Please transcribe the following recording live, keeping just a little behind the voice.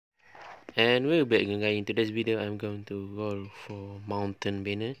And we're back again, guys. In today's video, I'm going to roll for Mountain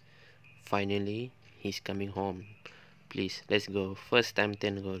Banner. Finally, he's coming home. Please, let's go. First time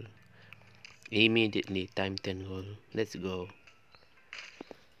 10 goal. Immediately, time 10 goal. Let's go.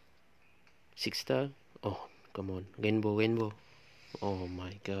 6 star. Oh, come on. Rainbow, rainbow. Oh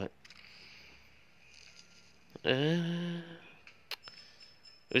my god.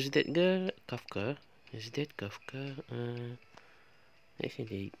 Is that girl? Kafka? Is that Kafka? Let's see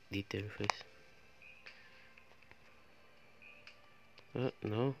the detail first.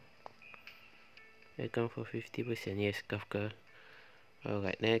 No. I come for 50%. Yes, Kafka.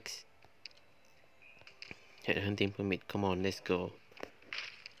 Alright, next. Headhunting permit. Come on, let's go.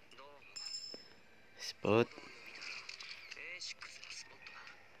 Spot.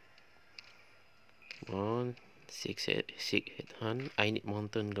 Come on. Six headhunt. I need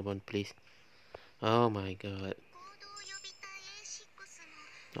mountain. Come on, please. Oh my god.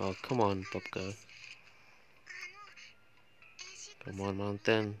 Oh, come on, Pop Girl. Come on,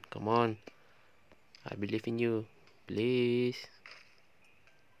 mountain. Come on. I believe in you. Please.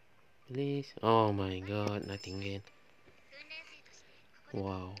 Please. Oh my god. Nothing again.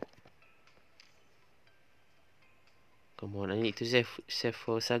 Wow. Come on. I need to save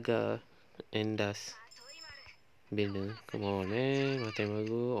for Saga and Dust. Banner. Come on, man.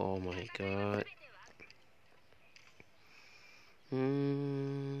 Matemago. Oh my god.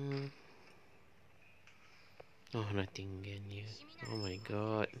 Oh, nothing again here. Oh my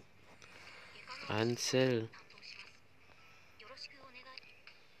god. Ansel.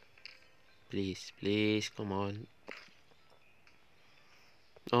 Please, please, come on.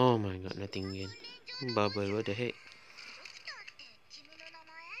 Oh my god, nothing again. Bubble, what the heck?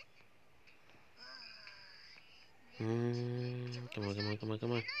 Come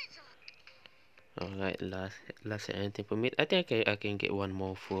on. Alright, last anything permit. I think I can get one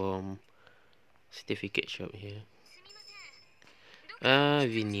more from certificate shop here.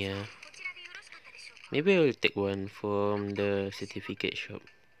 Vinia. Maybe I'll take one from the certificate shop.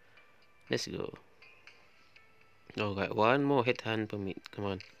 Let's go. Alright, one more headhunt permit. Come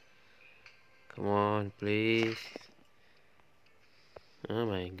on. Come on, please. Oh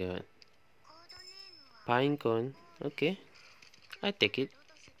my god. Pinecone. Okay. I take it.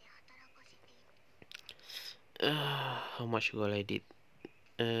 How much goal I did?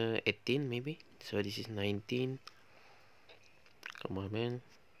 18 maybe. So this is 19. Come on, man.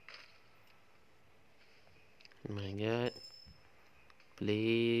 Oh my god.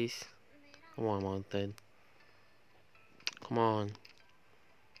 Please. Come on, mountain. Come on.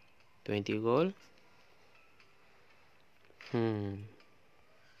 20 goal.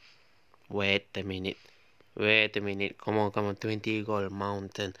 Wait a minute. Come on. 20 goal.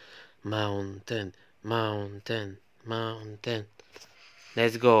 Mountain.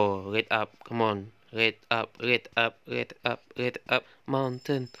 Let's go. Red up. Come on. Red up.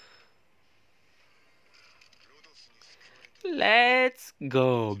 Mountain. Let's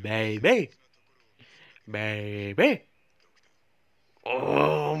go, baby.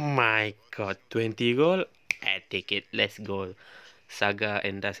 Oh my god. 20 goal. I take it. Let's go. Saga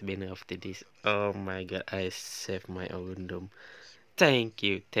and Dust Banner after this. Oh my god. I saved my own dome. Thank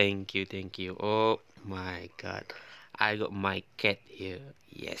you. Oh my god. I got my cat here.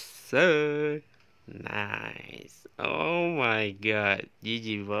 Yes, sir. Nice. Oh my god.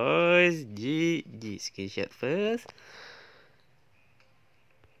 GG, boys. GG. Screenshot first.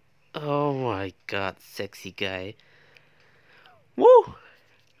 Oh my god. Sexy guy. Woo.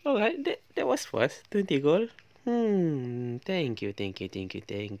 Alright. That was fast. 20 goal. Thank you.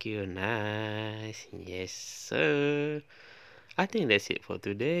 Nice. Yes, sir. I think that's it for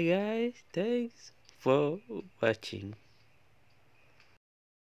today, guys. Thanks for watching.